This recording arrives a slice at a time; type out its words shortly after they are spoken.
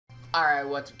Alright,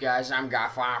 what's up guys, I'm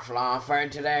Wifi,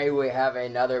 and today we have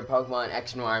another Pokemon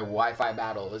X and Y Wi-Fi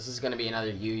battle. This is gonna be another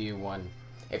UU one,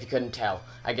 if you couldn't tell.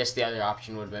 I guess the other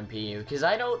option would have been PU, because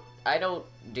I don't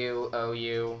do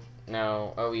OU.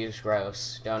 No, OU's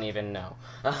gross. Don't even know.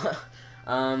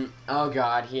 Oh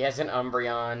god, he has an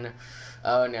Umbreon.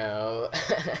 Oh no.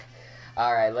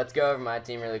 Alright, let's go over my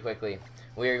team really quickly.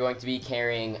 We are going to be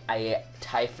carrying a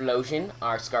Typhlosion,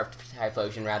 our Scarfed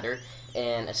Typhlosion rather,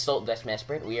 and Assault Vest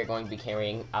Mesprit. We are going to be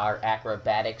carrying our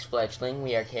Acrobatics Fledgling.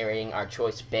 We are carrying our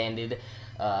Choice Banded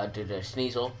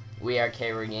Sneasel. We are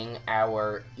carrying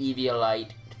our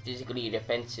Eviolite Physically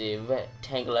Defensive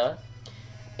Tangela.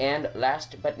 And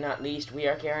last but not least, we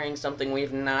are carrying something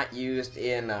we've not used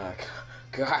in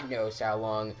God knows how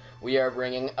long. We are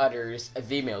bringing Utters,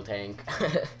 the Miltank.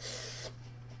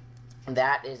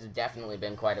 That has definitely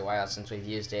been quite a while since we've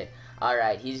used it.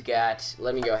 Alright, he's got,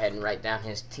 let me go ahead and write down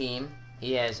his team.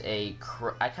 He has I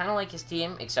kind of like his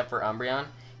team, except for Umbreon.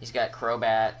 He's got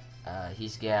Crobat,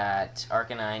 he's got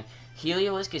Arcanine.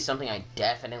 Heliolisk is something I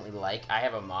definitely like. I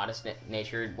have a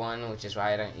modest-natured one, which is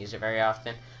why I don't use it very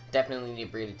often. Definitely need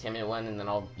to breed a timid one, and then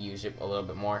I'll use it a little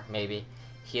bit more, maybe.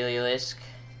 Heliolisk.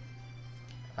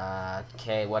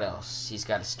 Okay, what else? He's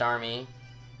got a Starmie,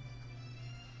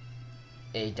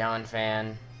 a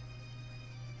Donphan,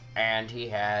 and he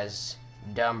has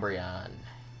Dumbreon.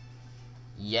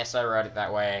 Yes, I wrote it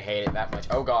that way. I hate it that much.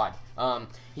 Oh god.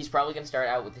 He's probably gonna start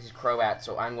out with his Crobat,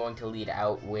 so I'm going to lead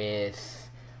out with.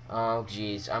 Oh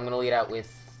jeez, I'm gonna lead out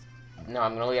with. No,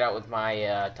 I'm gonna lead out with my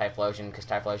Typhlosion, because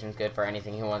Typhlosion's good for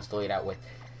anything he wants to lead out with.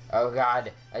 Oh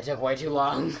god, I took way too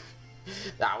long.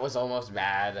 That was almost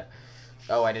bad.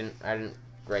 Oh, I didn't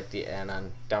write the N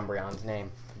on Dumbreon's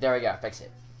name. There we go. Fix it.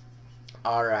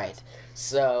 Alright,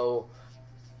 so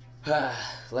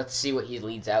let's see what he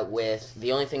leads out with.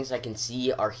 The only things I can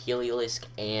see are Heliolisk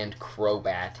and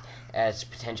Crobat as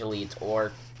potential leads,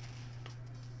 or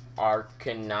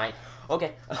Arcanine.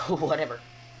 Okay, whatever.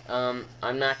 I'm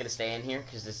not going to stay in here,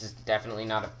 because this is definitely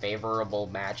not a favorable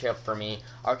matchup for me.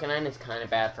 Arcanine is kind of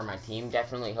bad for my team.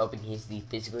 Definitely hoping he's the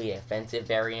physically offensive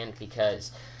variant,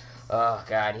 because oh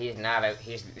god, he's not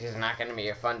going to be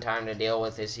a fun time to deal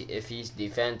with if he's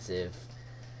defensive.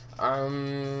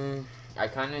 I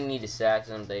kind of need to sack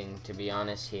something, to be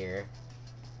honest here.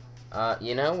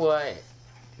 You know what?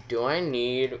 Do I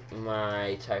need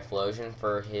my Typhlosion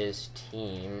for his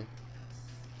team?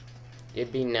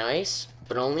 It'd be nice,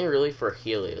 but only really for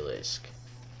Heliolisk.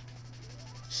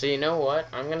 So you know what?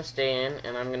 I'm going to stay in,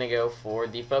 and I'm going to go for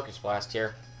the Focus Blast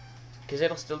here. Because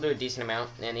it'll still do a decent amount,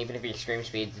 and even if he Extreme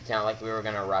Speeds, it's not like we were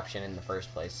going to Eruption in the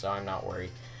first place, so I'm not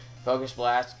worried. Focus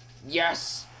Blast.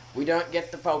 Yes! We don't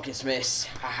get the Focus Miss.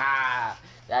 Haha!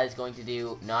 That is going to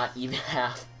do not even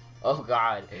half. Oh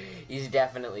god. He's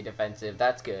definitely defensive.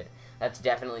 That's good. That's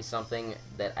definitely something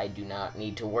that I do not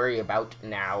need to worry about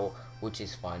now, which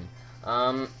is fun.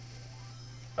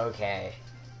 Okay.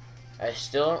 I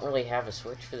still don't really have a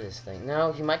switch for this thing.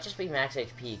 No, he might just be max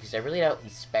HP, because I really doubt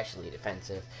he's specially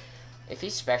defensive. If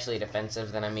he's specially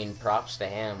defensive, then I mean props to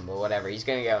him, but whatever. He's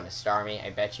gonna go into Starmie,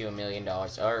 I bet you $1 million.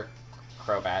 Or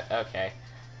Crobat, okay.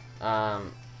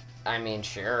 I mean,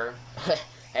 sure.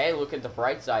 Hey, look at the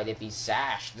bright side. If he's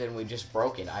sashed, then we just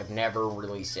broke it. I've never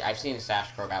really seen... I've seen a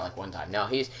sashed Crobat like one time. No,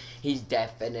 he's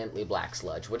definitely Black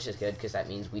Sludge, which is good, because that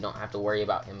means we don't have to worry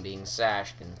about him being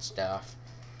sashed and stuff.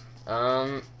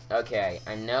 Okay.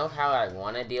 I know how I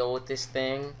want to deal with this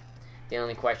thing. The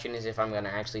only question is if I'm going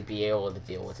to actually be able to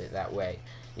deal with it that way.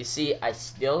 You see, I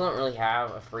still don't really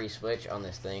have a free switch on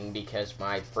this thing because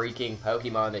my freaking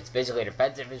Pokemon that's physically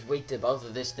defensive is weak to both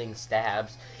of this thing's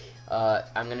stabs.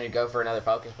 I'm going to go for another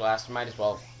Focus Blast. Might as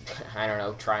well, I don't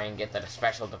know, try and get that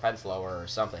special defense lower or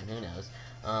something. Who knows?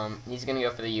 He's going to go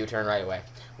for the U-turn right away.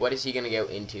 What is he going to go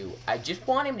into? I just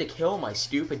want him to kill my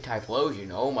stupid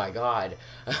Typhlosion. Oh my god.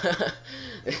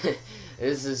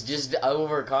 This is just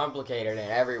overcomplicated in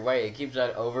every way. It keeps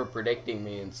on over-predicting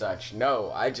me and such.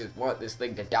 No, I just want this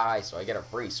thing to die so I get a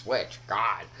free switch.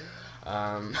 God.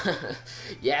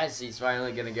 Yes, he's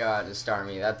finally gonna go out to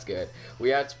Starmie. That's good.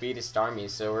 We outspeed his Starmie,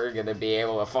 so we're gonna be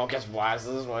able to Focus Blast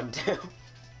this one too.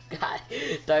 God,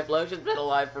 Typhlosion's been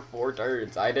alive for 4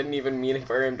 turns. I didn't even mean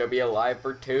for him to be alive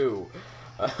for 2.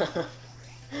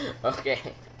 Okay,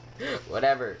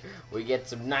 whatever. We get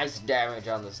some nice damage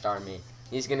on the Starmie.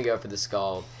 He's gonna go for the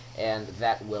Scald, and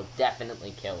that will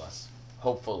definitely kill us.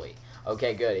 Hopefully.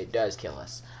 Okay, good. It does kill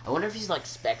us. I wonder if he's like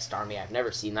Spec Starmie. I've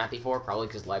never seen that before, probably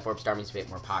because Life Orb Starmie's a bit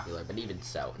more popular, but even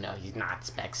so, no, he's not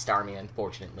Spec Starmie,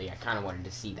 unfortunately. I kind of wanted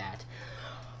to see that.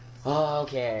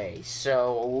 Okay,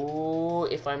 so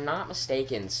if I'm not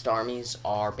mistaken, Starmies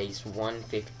are base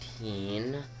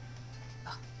 115.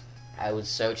 I would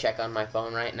so check on my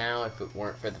phone right now if it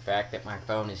weren't for the fact that my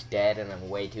phone is dead and I'm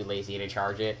way too lazy to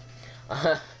charge it.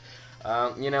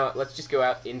 You know, let's just go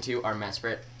out into our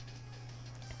Mesprit,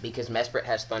 because Mesprit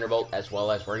has Thunderbolt, as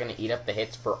well as we're going to eat up the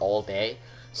hits for all day.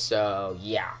 So,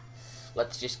 yeah.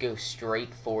 Let's just go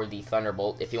straight for the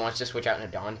Thunderbolt. If he wants to switch out in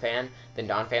a Donphan, then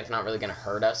Donphan's not really going to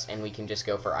hurt us, and we can just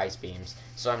go for Ice Beams.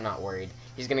 So I'm not worried.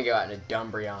 He's going to go out in a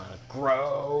Dumbreon.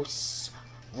 Gross.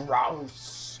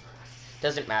 Gross.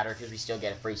 Doesn't matter, because we still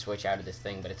get a free switch out of this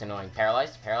thing, but it's annoying.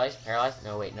 Paralyzed? Paralyzed? Paralyzed?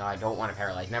 No, wait, no, I don't want to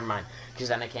paralyze. Never mind, because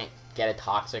then I can't get a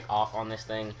Toxic off on this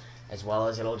thing, as well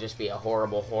as it'll just be a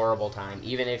horrible, horrible time,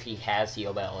 even if he has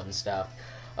Heal Bell and stuff.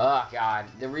 Oh, God.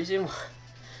 The reason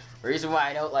why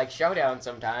I don't like Showdown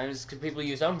sometimes is because people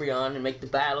use Umbreon and make the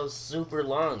battles super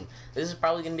long. This is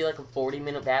probably going to be like a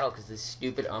 40-minute battle because this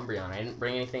stupid Umbreon. I didn't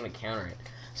bring anything to counter it.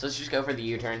 So let's just go for the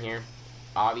U-turn here.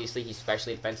 Obviously, he's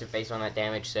specially defensive based on that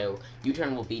damage, so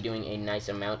U-turn will be doing a nice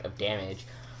amount of damage.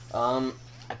 I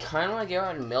kind of want to go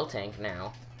out and Miltank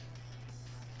now.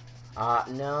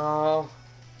 No.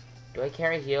 Do I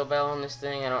carry Heal Bell on this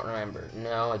thing? I don't remember.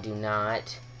 No, I do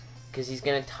not. Because he's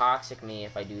going to Toxic me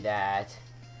if I do that.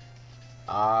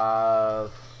 I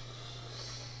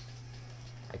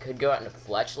could go out into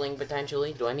Fletchling,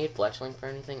 potentially. Do I need Fletchling for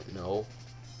anything? No.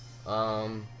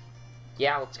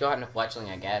 Yeah, let's go out into Fletchling,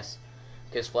 I guess.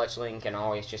 Because Fletchling can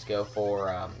always just go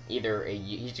for, either a...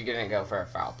 He's gonna go for a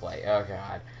Foul Play. Oh,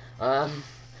 God.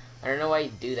 I don't know why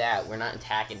you do that. We're not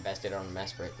attack invested on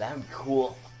Mesprit. That would be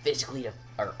cool. Physically,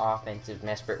 or offensive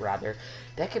Mesprit, rather.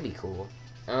 That could be cool.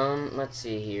 Let's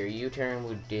see here. U-turn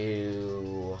would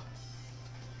do...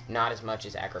 not as much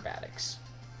as Acrobatics.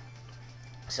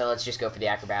 So let's just go for the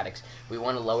Acrobatics. We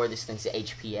want to lower this thing's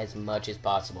HP as much as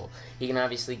possible. He can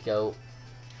obviously go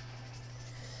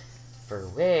for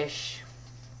Wish,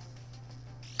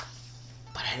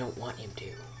 but I don't want him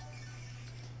to.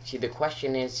 See, the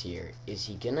question is here, is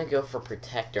he gonna go for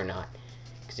Protect or not?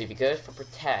 Because if he goes for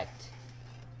Protect,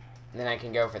 then I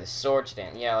can go for the Sword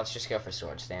Stance. Yeah, let's just go for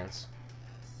Sword Stance.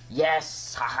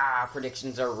 Yes! Haha!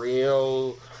 Predictions are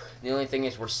real! The only thing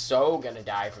is we're so gonna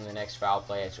die from the next Foul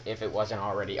Play if it wasn't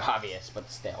already obvious,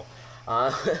 but still.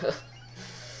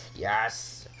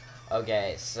 Yes!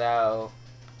 Okay, so...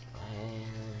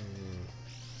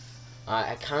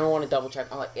 I kind of want to double check.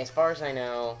 As far as I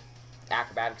know,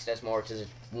 Acrobatics does more because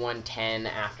it's 110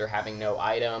 after having no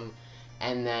item.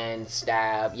 And then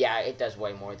Stab, yeah, it does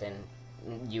way more than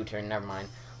U-turn, never mind.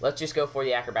 Let's just go for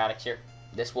the Acrobatics here.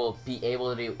 This will be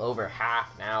able to do over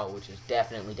half now, which is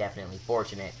definitely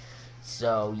fortunate.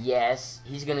 So, yes,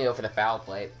 he's going to go for the Foul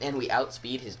Play, and we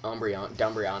outspeed his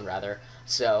Dumbreon, rather.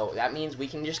 So, that means we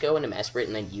can just go into Mesprit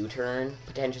and then U-turn,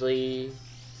 potentially.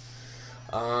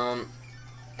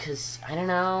 Because, I don't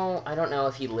know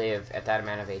if he'd live at that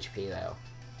amount of HP, though.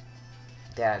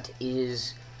 That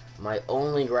is my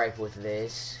only gripe with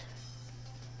this.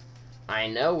 I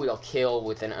know we'll kill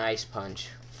with an Ice Punch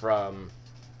from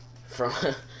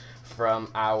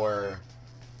our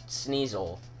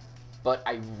Sneasel, but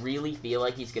I really feel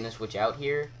like he's gonna switch out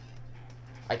here.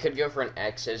 I could go for an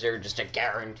X-Scissor just to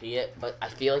guarantee it, but I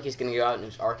feel like he's gonna go out and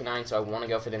use Arcanine, so I want to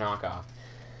go for the knockoff.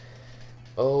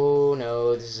 Oh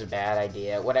no, this is a bad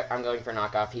idea. Whatever, I'm going for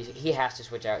knockoff. He has to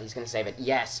switch out. He's gonna save it.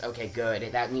 Yes, okay,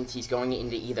 good. That means he's going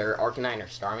into either Arcanine or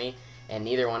Starmie, and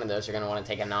neither one of those are gonna want to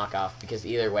take a knockoff, because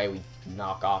either way we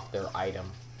knock off their item.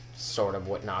 Sort of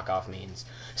what knockoff means.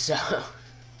 So,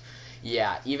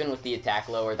 yeah, even with the attack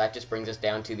lower, that just brings us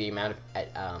down to the amount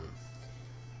of,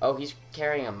 oh, he's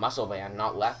carrying a Muscle Band,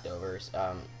 not leftovers.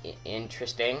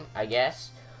 Interesting, I guess.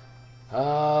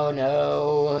 Oh,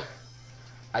 no.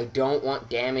 I don't want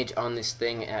damage on this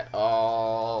thing at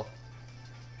all.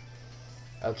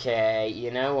 Okay,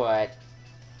 you know what?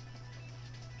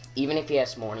 Even if he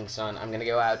has Morning Sun, I'm going to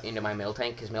go out into my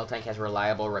Miltank, because Miltank has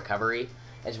reliable recovery.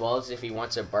 As well as if he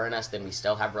wants to burn us, then we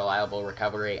still have reliable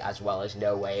recovery, as well as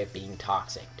no way of being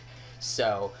toxic.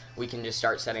 So, we can just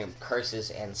start setting up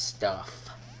curses and stuff.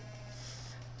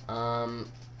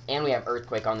 And we have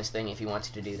Earthquake on this thing if he wants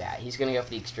to do that. He's going to go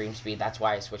for the extreme speed. That's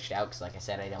why I switched out, because like I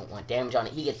said, I don't want damage on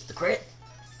it. He gets the crit.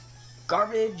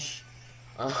 Garbage.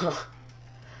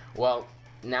 Well,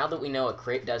 now that we know a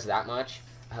crit does that much,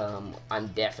 I'm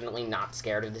definitely not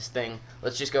scared of this thing.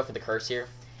 Let's just go for the curse here.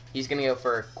 He's gonna go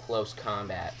for close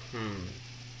combat.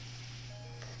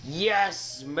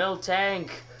 Yes! Miltank!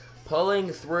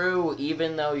 Pulling through,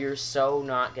 even though you're so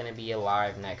not gonna be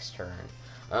alive next turn.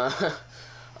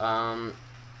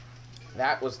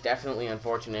 That was definitely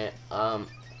unfortunate.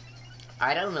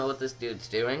 I don't know what this dude's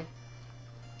doing.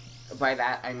 By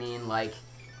that, I mean, like,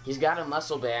 He's got a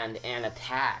muscle band and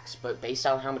attacks, but based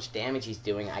on how much damage he's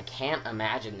doing, I can't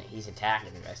imagine that he's attack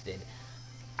invested.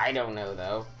 I don't know,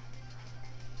 though.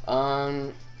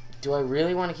 Do I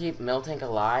really want to keep Miltank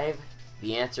alive?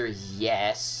 The answer is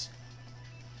yes.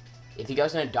 If he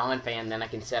goes in a Dawn Fan, then I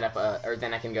can set up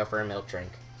then I can go for a Milk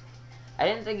Drink. I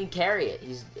didn't think he'd carry it.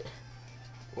 He's...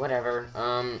 Whatever.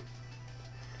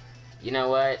 You know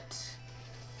what?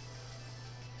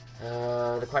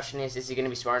 The question is he going to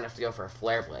be smart enough to go for a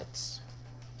Flare Blitz?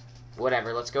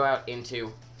 Whatever, let's go out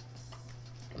into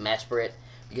Mesprit,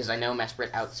 because I know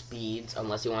Mesprit outspeeds,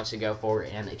 unless he wants to go for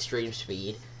an Extreme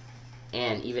Speed.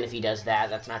 And even if he does that,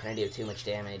 that's not going to do too much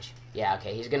damage. Yeah,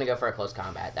 okay, he's going to go for a Close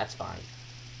Combat, that's fine.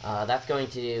 That's going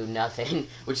to do nothing,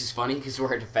 which is funny, because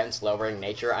we're a defense-lowering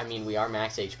nature. I mean, we are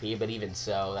max HP, but even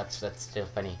so, that's still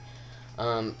funny.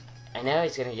 I know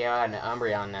he's gonna go out into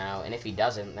Umbreon now, and if he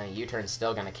doesn't, then U-turn's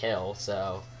still gonna kill.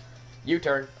 So,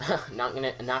 U-turn, not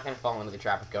gonna fall into the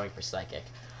trap of going for Psychic.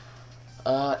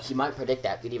 He might predict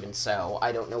that, but even so,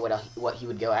 I don't know what he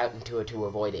would go out into to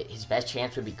avoid it. His best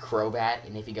chance would be Crobat,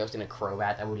 and if he goes into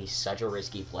Crobat, that would be such a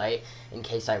risky play in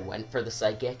case I went for the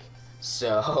Psychic.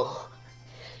 So,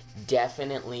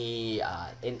 definitely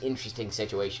an interesting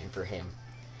situation for him.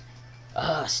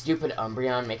 Stupid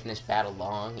Umbreon making this battle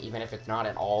long, even if it's not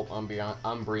at all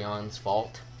Umbreon's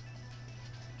fault.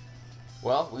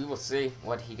 Well, we will see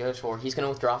what he goes for. He's going to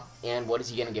withdraw, and what is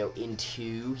he going to go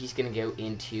into? He's going to go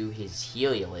into his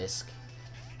Heliolisk.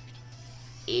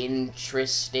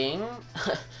 Interesting.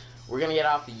 We're going to get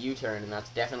off the U-turn, and that's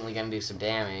definitely going to do some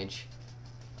damage.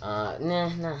 Nah,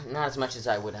 not as much as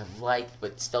I would have liked,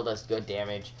 but still does good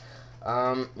damage.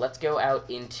 Let's go out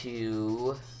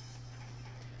into...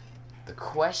 The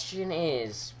question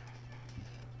is...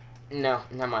 No,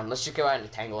 never mind. Let's just go out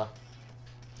into Tangela.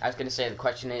 I was going to say, the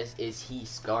question is he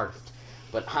Scarfed?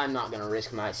 But I'm not going to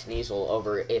risk my Sneasel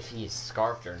over if he's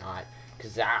Scarfed or not,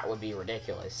 because that would be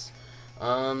ridiculous.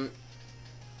 I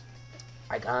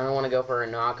kind of want to go for a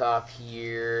knockoff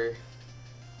here.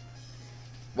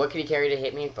 What could he carry to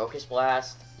hit me? Focus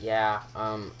Blast? Yeah,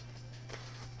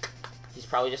 he's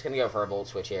probably just going to go for a Volt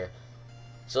Switch here.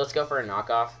 So let's go for a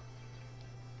knockoff.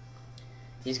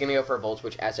 He's going to go for a Volt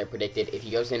Switch, as I predicted. If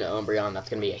he goes into Umbreon, that's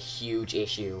going to be a huge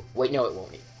issue. Wait, no, it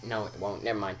won't. No, it won't.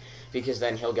 Never mind. Because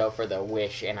then he'll go for the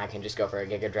Wish, and I can just go for a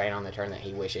Giga Drain on the turn that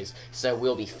he wishes. So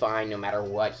we'll be fine no matter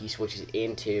what he switches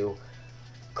into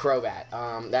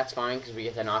Crobat. That's fine, because we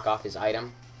get to knock off his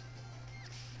item.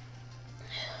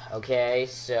 Okay,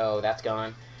 so that's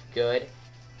gone. Good.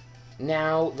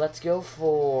 Now, let's go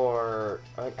for...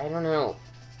 I don't know.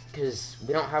 Because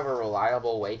we don't have a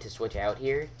reliable way to switch out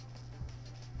here.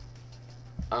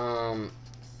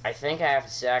 I think I have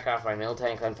to sack off my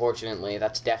Miltank, unfortunately.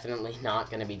 That's definitely not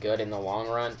going to be good in the long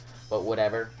run, but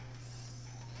whatever.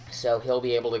 So he'll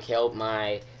be able to kill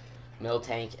my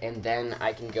Miltank, and then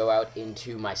I can go out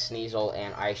into my Sneasel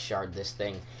and Ice Shard this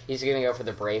thing. He's going to go for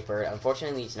the Brave Bird.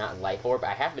 Unfortunately, he's not Life Orb.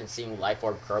 I have been seeing Life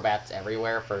Orb Crobats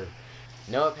everywhere for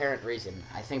no apparent reason.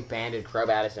 I think Banded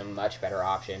Crobat is a much better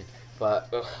option,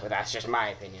 but that's just my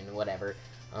opinion, whatever.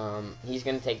 He's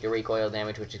going to take the recoil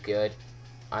damage, which is good.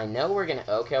 I know we're going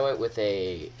to OHKO it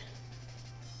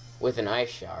with an Ice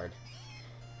Shard.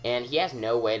 And he has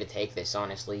no way to take this,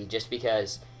 honestly, just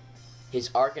because his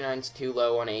Arcanine's too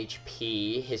low on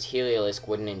HP, his Heliolisk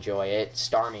wouldn't enjoy it.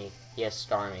 Starmie. He has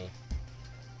Starmie.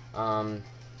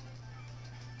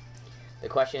 The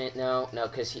question is, no,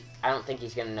 because I don't think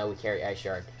he's going to know we carry Ice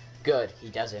Shard. Good, he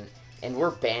doesn't. And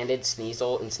we're Banded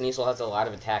Sneasel, and Sneasel has a lot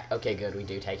of attack. Okay, good, we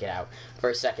do take it out.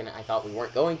 For a second, I thought we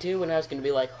weren't going to, and I was going to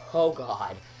be like, oh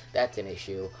god, that's an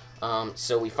issue.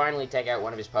 So we finally take out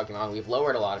one of his Pokemon. We've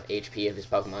lowered a lot of HP of his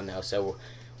Pokemon, though, so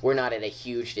we're not at a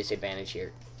huge disadvantage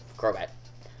here. Crobat.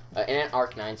 And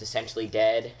Arcanine's essentially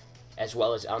dead, as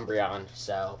well as Umbreon,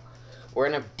 so we're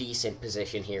in a decent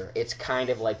position here. It's kind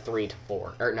of like 3-4,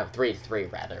 or no,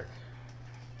 3-3, rather.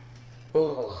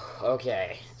 Ooh,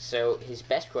 okay. So his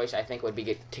best choice, I think, would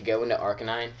be to go into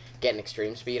Arcanine, get an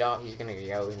Extreme Speed off. He's going to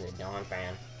go into Dawn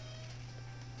Fan.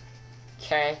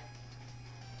 Okay.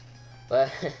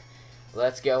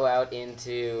 Let's go out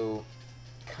into...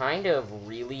 Kind of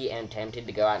really am tempted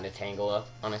to go out into Tangela,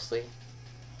 honestly.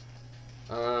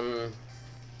 I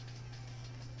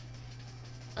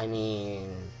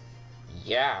mean...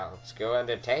 Yeah, let's go out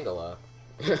into Tangela.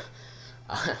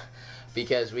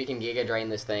 Because we can Giga Drain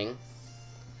this thing.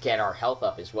 Get our health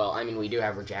up as well. I mean, we do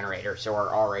have Regenerator, so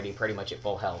we're already pretty much at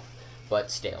full health.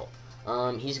 But still.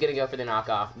 He's gonna go for the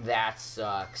knockoff. That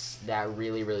sucks. That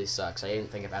really, really sucks. I didn't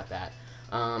think about that.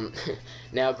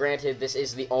 Now, granted, this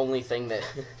is the only thing that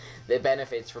that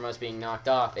benefits from us being knocked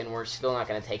off, and we're still not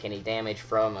gonna take any damage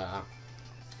from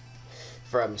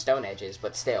from Stone Edges,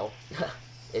 but still,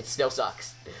 it still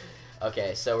sucks.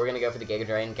 Okay, so we're going to go for the Giga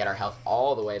Drain, get our health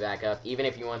all the way back up. Even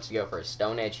if he wants to go for a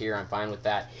Stone Edge here, I'm fine with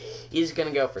that. He's going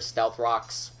to go for Stealth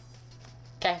Rocks.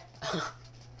 Okay.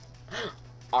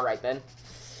 Alright then.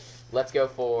 Let's go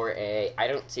for a... I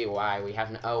don't see why we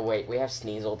haven't... Oh, wait. We have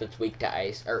Sneasel that's weak to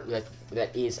ice. Or,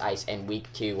 that is ice and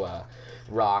weak to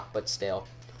rock, but still.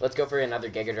 Let's go for another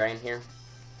Giga Drain here.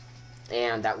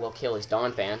 And that will kill his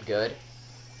Donphan. Good.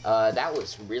 That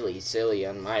was really silly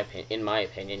in my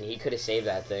opinion. He could have saved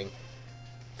that thing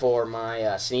for my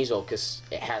Sneasel, because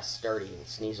it has Sturdy, and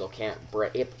Sneasel can't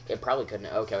break. It probably couldn't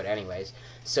have OHKO'd anyways.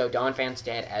 So Donphan's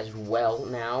dead as well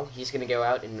now. He's going to go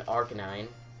out in Arcanine.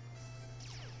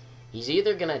 He's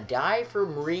either going to die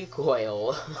from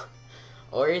recoil,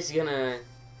 or he's going to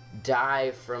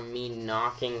die from me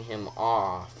knocking him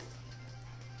off.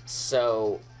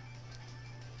 So,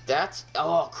 that's...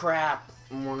 Oh, crap!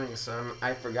 Morning Sun.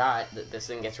 I forgot that this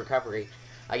thing gets recovery.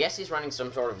 I guess he's running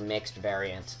some sort of mixed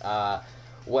variant.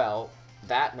 Well,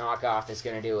 that knockoff is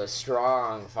going to do a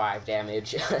strong 5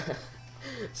 damage.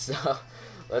 So,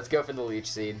 let's go for the Leech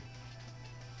Seed.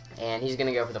 And he's going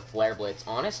to go for the Flare Blitz.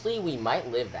 Honestly, we might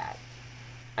live that.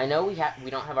 I know we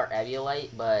don't have our Eviolite,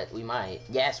 but we might.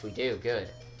 Yes, we do. Good.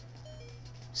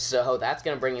 So, that's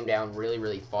going to bring him down really,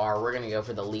 really far. We're going to go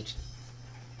for the Leech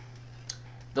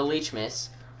Miss.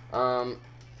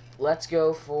 Let's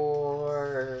go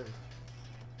for...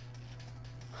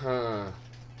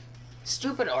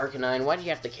 Stupid Arcanine, why do you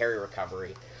have to carry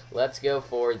recovery? Let's go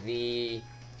for the...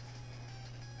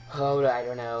 Oh, I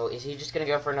don't know. Is he just gonna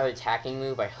go for another attacking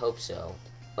move? I hope so.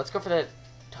 Let's go for the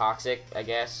Toxic, I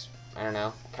guess. I don't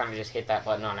know. Kind of just hit that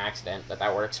button on accident, but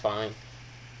that works fine.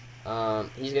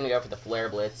 He's gonna go for the Flare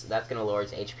Blitz. That's gonna lower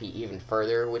his HP even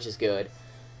further, which is good.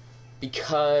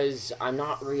 Because I'm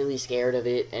not really scared of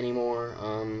it anymore.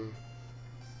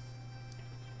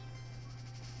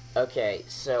 Okay,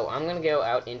 so I'm going to go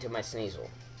out into my Sneasel.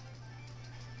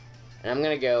 And I'm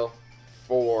going to go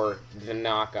for the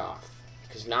Knockoff.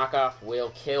 Because Knockoff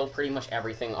will kill pretty much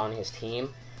everything on his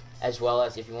team. As well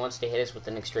as if he wants to hit us with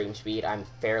an extreme speed, I'm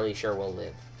fairly sure we'll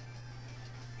live.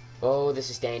 Oh, this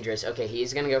is dangerous. Okay,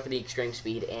 he's going to go for the extreme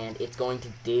speed, and it's going to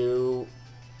do...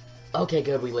 Okay,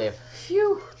 good, we live.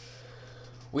 Phew!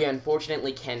 We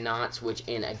unfortunately cannot switch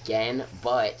in again,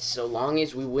 but so long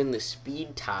as we win the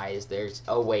speed ties, there's...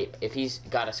 Oh, wait. If he's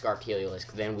got a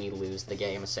Scarpelisk, then we lose the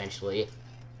game, essentially.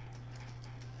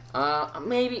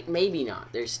 Maybe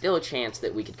not. There's still a chance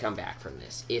that we could come back from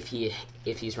this if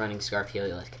he's running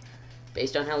Scarpelisk.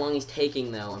 Based on how long he's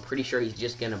taking, though, I'm pretty sure he's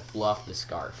just going to bluff the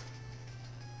Scarf.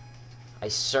 I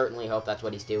certainly hope that's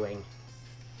what he's doing.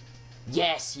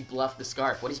 Yes! He bluffed the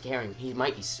Scarf. What is he carrying? He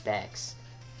might be Specs.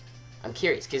 I'm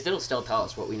curious, because it'll still tell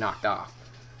us what we knocked off.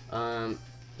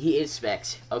 He is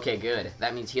Specs. Okay, good.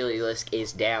 That means Heliolisk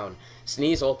is down.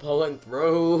 Sneasel pulling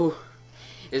through.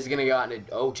 This is going to go out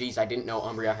into... Oh, jeez, I didn't know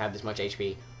Umbreon had this much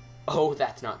HP. Oh,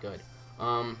 that's not good.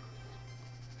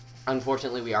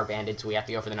 Unfortunately, we are banded, so we have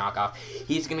to go for the knockoff.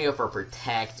 He's going to go for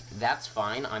Protect. That's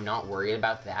fine. I'm not worried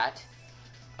about that.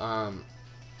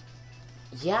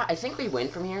 Yeah, I think we win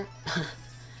from here.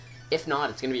 If not,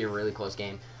 it's going to be a really close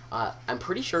game. I'm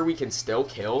pretty sure we can still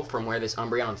kill from where this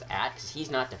Umbreon's at, because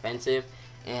he's not defensive,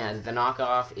 and the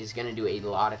knockoff is going to do a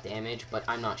lot of damage, but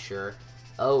I'm not sure.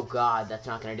 Oh god, that's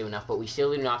not going to do enough, but we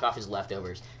still do knock off his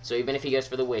leftovers. So even if he goes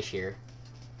for the Wish here,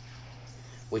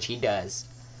 which he does.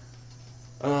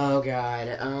 Oh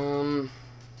god,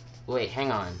 wait,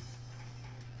 hang on.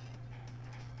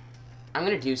 I'm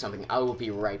going to do something. I will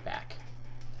be right back.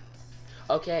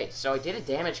 Okay, so I did a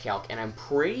damage calc, and I'm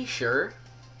pretty sure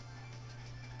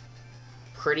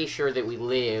that we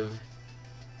live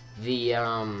the,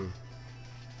 I'm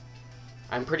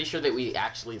pretty sure that we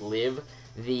actually live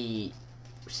the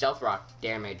Stealth Rock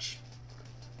damage.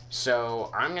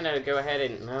 So, I'm gonna go ahead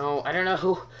and, no, I don't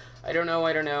know,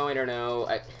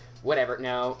 whatever,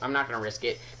 no, I'm not gonna risk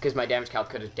it, because my damage calc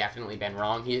could have definitely been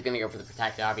wrong. He's gonna go for the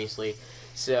Protect, obviously.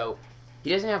 So,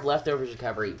 he doesn't have leftovers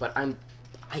recovery, but I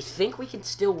think we can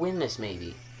still win this,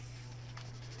 maybe.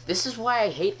 This is why I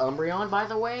hate Umbreon, by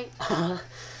the way.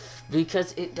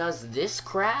 Because it does this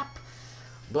crap.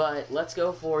 But let's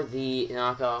go for the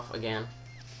knockoff again.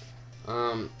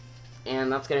 And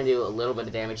that's going to do a little bit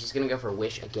of damage. He's going to go for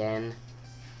Wish again.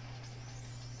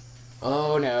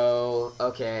 Oh, no.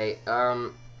 Okay.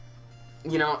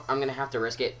 You know, I'm going to have to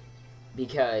risk it.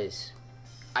 Because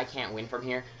I can't win from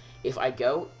here. If I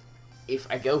go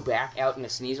back out in a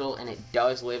Sneasel and it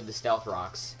does live the Stealth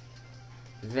Rocks,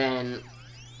 then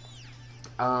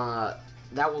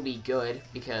that will be good,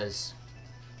 because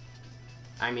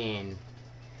I mean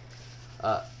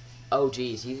Oh,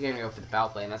 geez, he's gonna go for the foul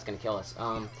play, and that's gonna kill us.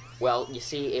 Well, you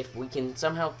see, if we can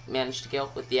somehow manage to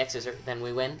kill with the X-Scissor, then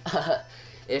we win.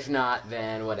 If not,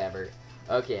 then whatever.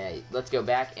 Okay, let's go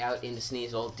back out into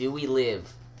Sneasel. Do we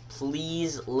live?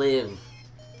 Please live.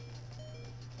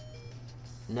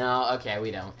 No, okay,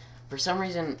 we don't. For some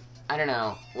reason, I don't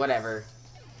know, whatever.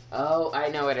 Oh, I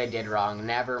know what I did wrong.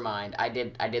 Never mind. I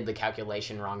did the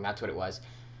calculation wrong. That's what it was.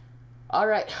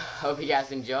 Alright, hope you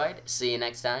guys enjoyed. See you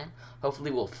next time.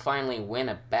 Hopefully we'll finally win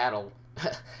a battle.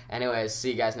 Anyways,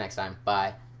 see you guys next time.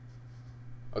 Bye.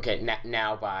 Okay,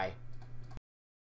 now bye.